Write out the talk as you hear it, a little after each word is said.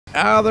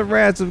Ah, the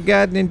rats have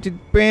gotten into the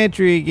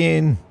pantry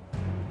again.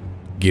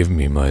 Give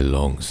me my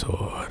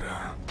longsword.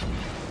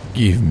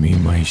 Give me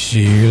my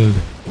shield.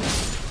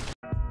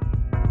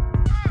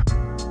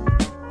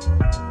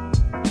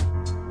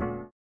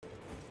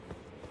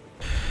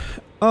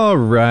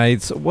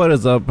 Alright, so what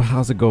is up?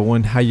 How's it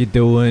going? How you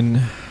doing?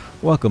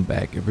 Welcome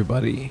back,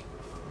 everybody.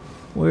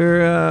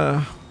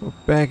 We're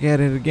back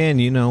at it again,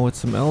 you know, with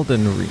some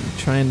Elden Ring,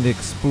 trying to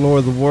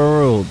explore the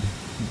world,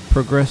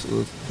 progress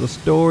the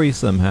story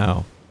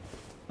somehow.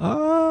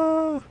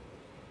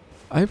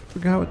 I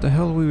forgot what the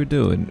hell we were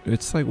doing.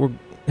 It's like we're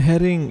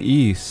heading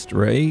east,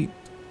 right?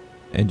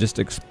 And just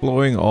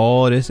exploring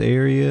all this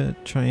area,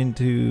 trying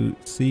to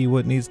see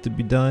what needs to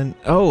be done.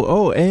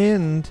 Oh,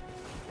 and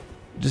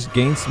just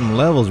gain some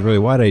levels. Really,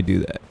 why'd I do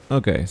that?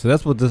 Okay, so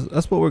that's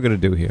what we're gonna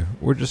do here.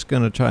 We're just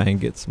gonna try and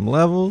get some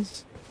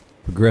levels,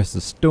 progress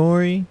the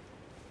story,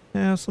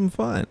 have some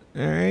fun.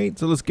 All right,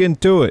 so let's get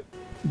into it.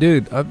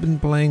 Dude, I've been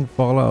playing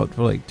Fallout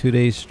for like 2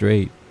 days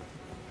straight,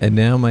 and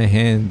now my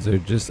hands are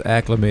just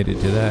acclimated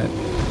to that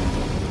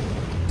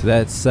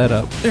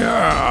setup.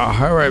 Yeah,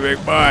 all right, big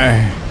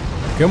boy.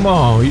 Come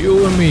on,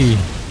 you and me.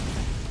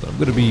 So I'm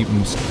gonna be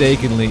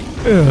mistakenly.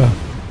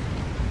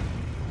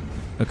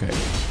 Okay.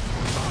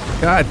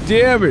 God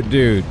damn it,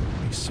 dude.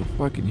 He's so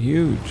fucking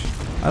huge.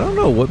 I don't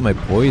know what my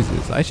poise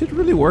is. I should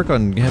really work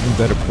on having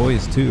better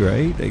poise too,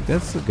 right? Like,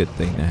 that's a good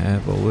thing to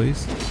have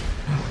always.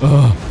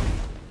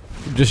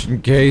 Just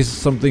in case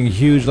something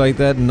huge like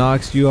that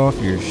knocks you off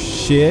your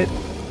shit.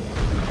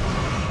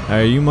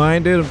 Are you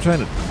minded? I'm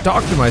trying to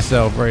talk to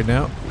myself right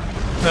now.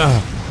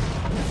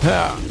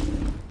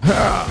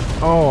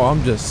 Oh,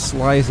 I'm just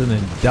slicing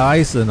and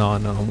dicing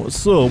on them.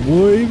 What's up,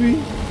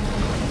 baby?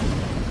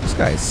 This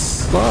guy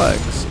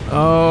sucks.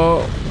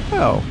 Oh,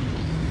 hell.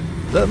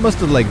 That must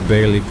have like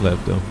barely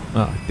clipped him.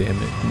 Ah, damn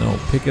it. No,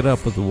 pick it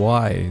up with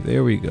Y.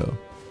 There we go.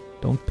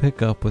 Don't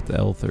pick up with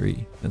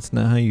L3. That's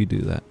not how you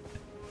do that.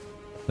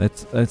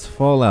 That's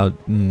Fallout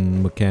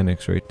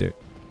mechanics right there.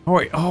 Oh,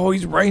 wait. Oh,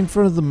 he's right in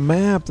front of the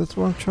map. That's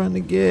what I'm trying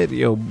to get.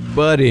 Yo,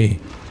 buddy.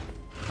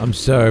 I'm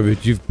sorry,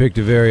 but you've picked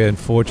a very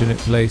unfortunate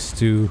place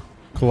to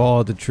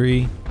claw the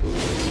tree.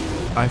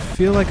 I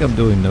feel like I'm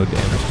doing no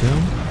damage to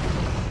him.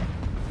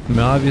 I mean,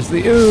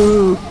 obviously,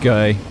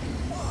 okay.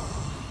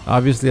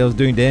 Obviously, I was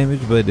doing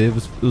damage, but it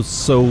was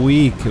so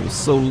weak. It was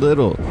so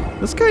little.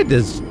 This guy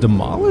just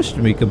demolished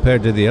me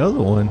compared to the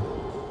other one.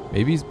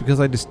 Maybe it's because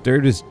I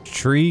disturbed his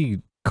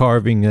tree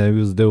carving that he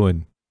was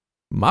doing.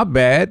 My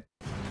bad.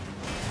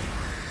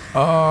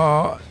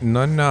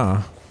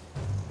 No.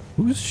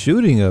 Who's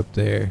shooting up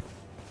there?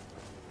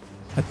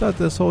 I thought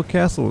this whole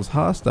castle was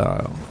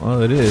hostile.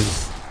 Oh, it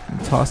is.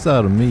 It's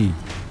hostile to me.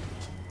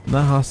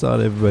 Not hostile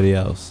to everybody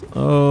else.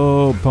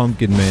 Oh,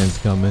 Pumpkin Man's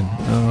coming.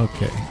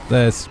 Okay,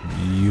 that's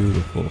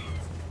beautiful.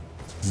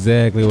 That's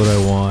exactly what I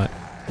want.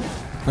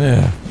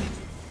 Yeah.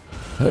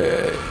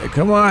 Hey,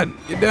 come on,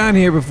 get down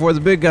here before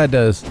the big guy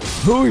does.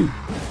 Hooey!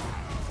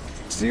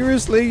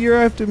 Seriously, you're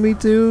after me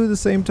too? The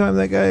same time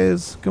that guy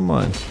is? Come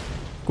on,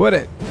 quit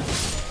it.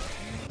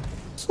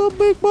 What's up,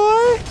 big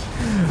boy?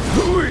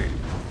 Hooey!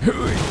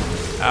 Hooey!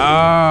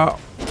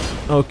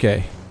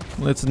 Okay,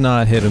 let's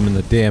not hit him in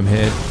the damn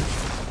head.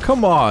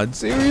 Come on,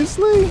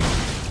 seriously?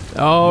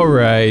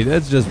 Alright,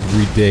 that's just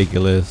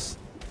ridiculous.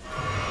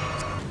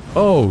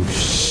 Oh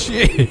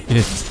shit!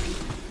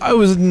 I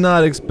was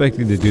not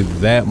expecting to do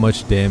that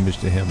much damage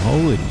to him.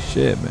 Holy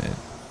shit, man.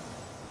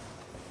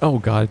 Oh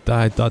god,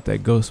 I thought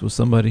that ghost was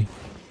somebody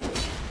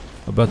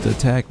about to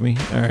attack me.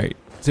 Alright,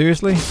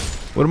 seriously?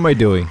 What am I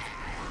doing?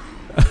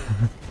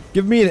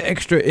 Give me an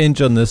extra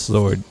inch on this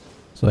sword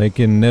so I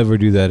can never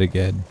do that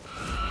again.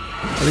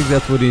 I think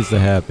that's what needs to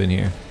happen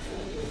here.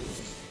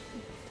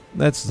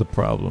 That's the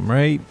problem,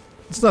 right?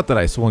 It's not that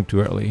I swung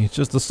too early. It's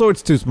just the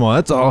sword's too small.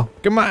 That's all.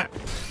 Come on.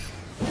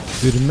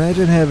 Dude,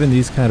 imagine having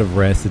these kind of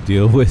rats to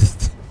deal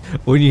with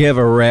when you have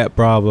a rat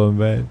problem,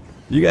 man.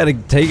 You gotta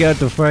take out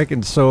the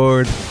fucking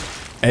sword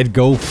and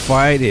go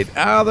fight it.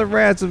 Ah, the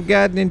rats have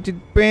gotten into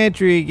the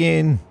pantry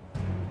again.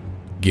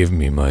 Give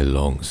me my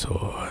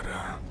longsword.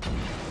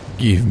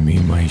 Give me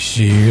my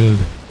shield.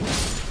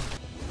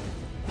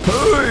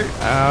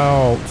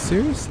 Ow.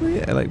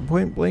 Seriously? At like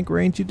point blank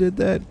range you did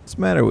that? What's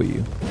the matter with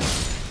you?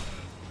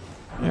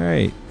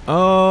 Alright.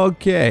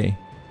 Okay.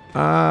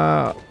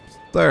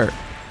 Third.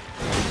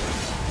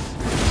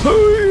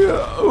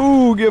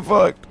 Ooh, get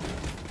fucked.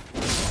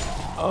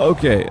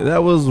 Okay,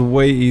 that was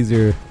way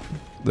easier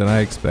than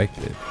I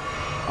expected.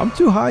 I'm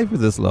too high for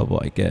this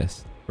level, I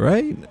guess.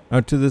 Right?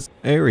 Or to this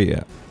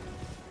area.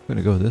 I'm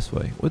gonna go this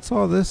way. What's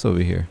all this over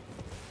here?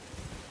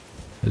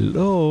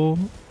 Hello?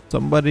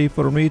 Somebody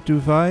for me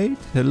to fight?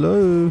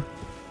 Hello?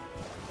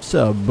 What's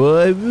up,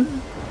 bud?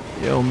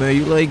 Yo, man,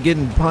 you like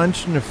getting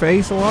punched in the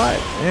face a lot?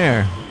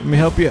 There, let me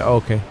help you.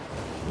 Okay.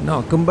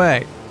 No, come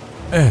back.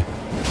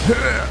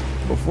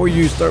 Before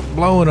you start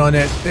blowing on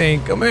that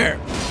thing, come here.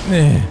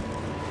 There.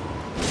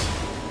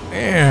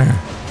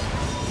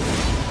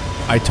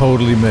 I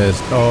totally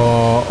missed.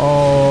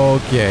 Oh,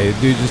 okay. The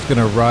dude's just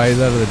gonna rise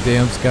out of the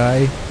damn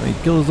sky. He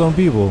kill his own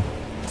people.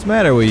 What's the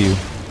matter with you?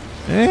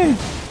 Eh?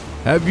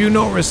 Have you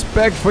no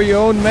respect for your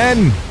own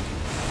men?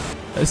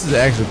 This is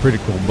actually a pretty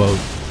cool boat.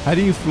 How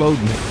do you float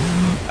me?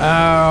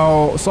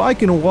 Ow. So I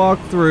can walk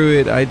through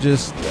it. I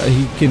just,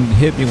 he can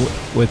hit me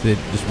with it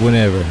just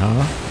whenever,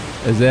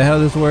 huh? Is that how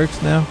this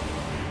works now?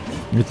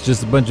 It's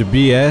just a bunch of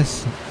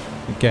BS?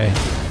 Okay.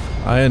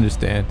 I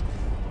understand.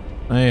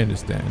 I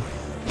understand.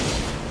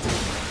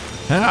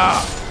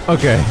 Ah.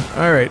 Okay.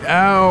 Alright.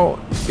 Ow.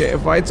 Okay,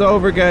 fight's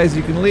over, guys.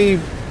 You can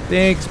leave.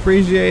 Thanks.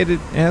 Appreciate it.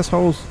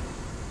 Assholes.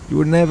 You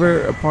were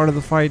never a part of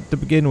the fight to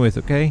begin with,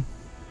 okay?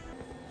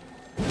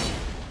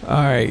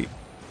 Alright.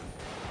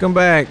 Come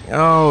back.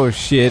 Oh,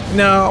 shit.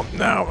 No.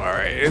 No.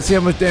 Alright. Let's see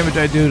how much damage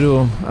I do to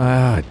him.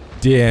 Ah,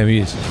 damn.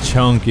 He's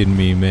chunking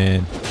me,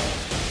 man.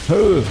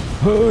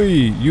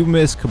 You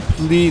missed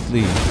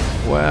completely.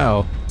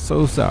 Wow.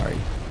 So sorry.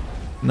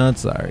 Not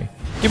sorry.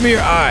 Give me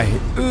your eye.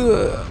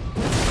 Ugh.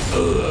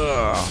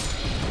 Ugh.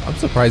 I'm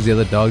surprised the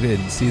other dog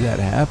didn't see that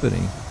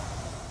happening.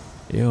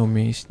 Yo,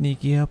 me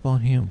sneaky up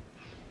on him.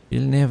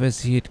 You'll never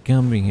see it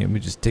coming. Let me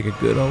just take a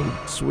good old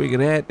swig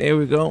of that. There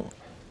we go.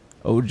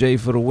 OJ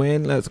for the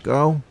win. Let's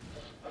go.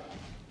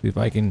 See if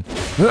I can.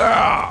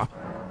 Ah!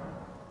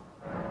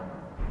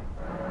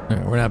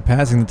 Right, we're not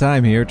passing the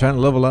time here. Trying to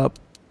level up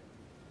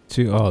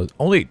to. Oh,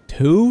 only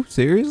 2?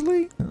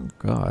 Seriously? Oh,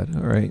 God.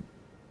 All right.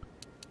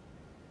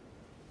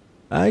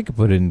 I could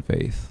put it in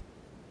faith.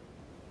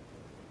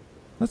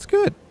 That's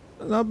good.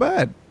 Not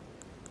bad.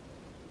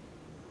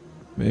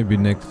 Maybe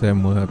next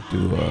time we'll have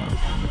to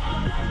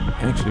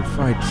actually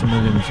fight some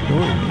of them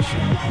story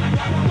missions.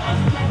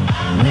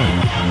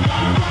 Yeah.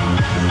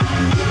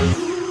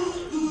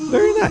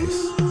 Very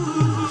nice.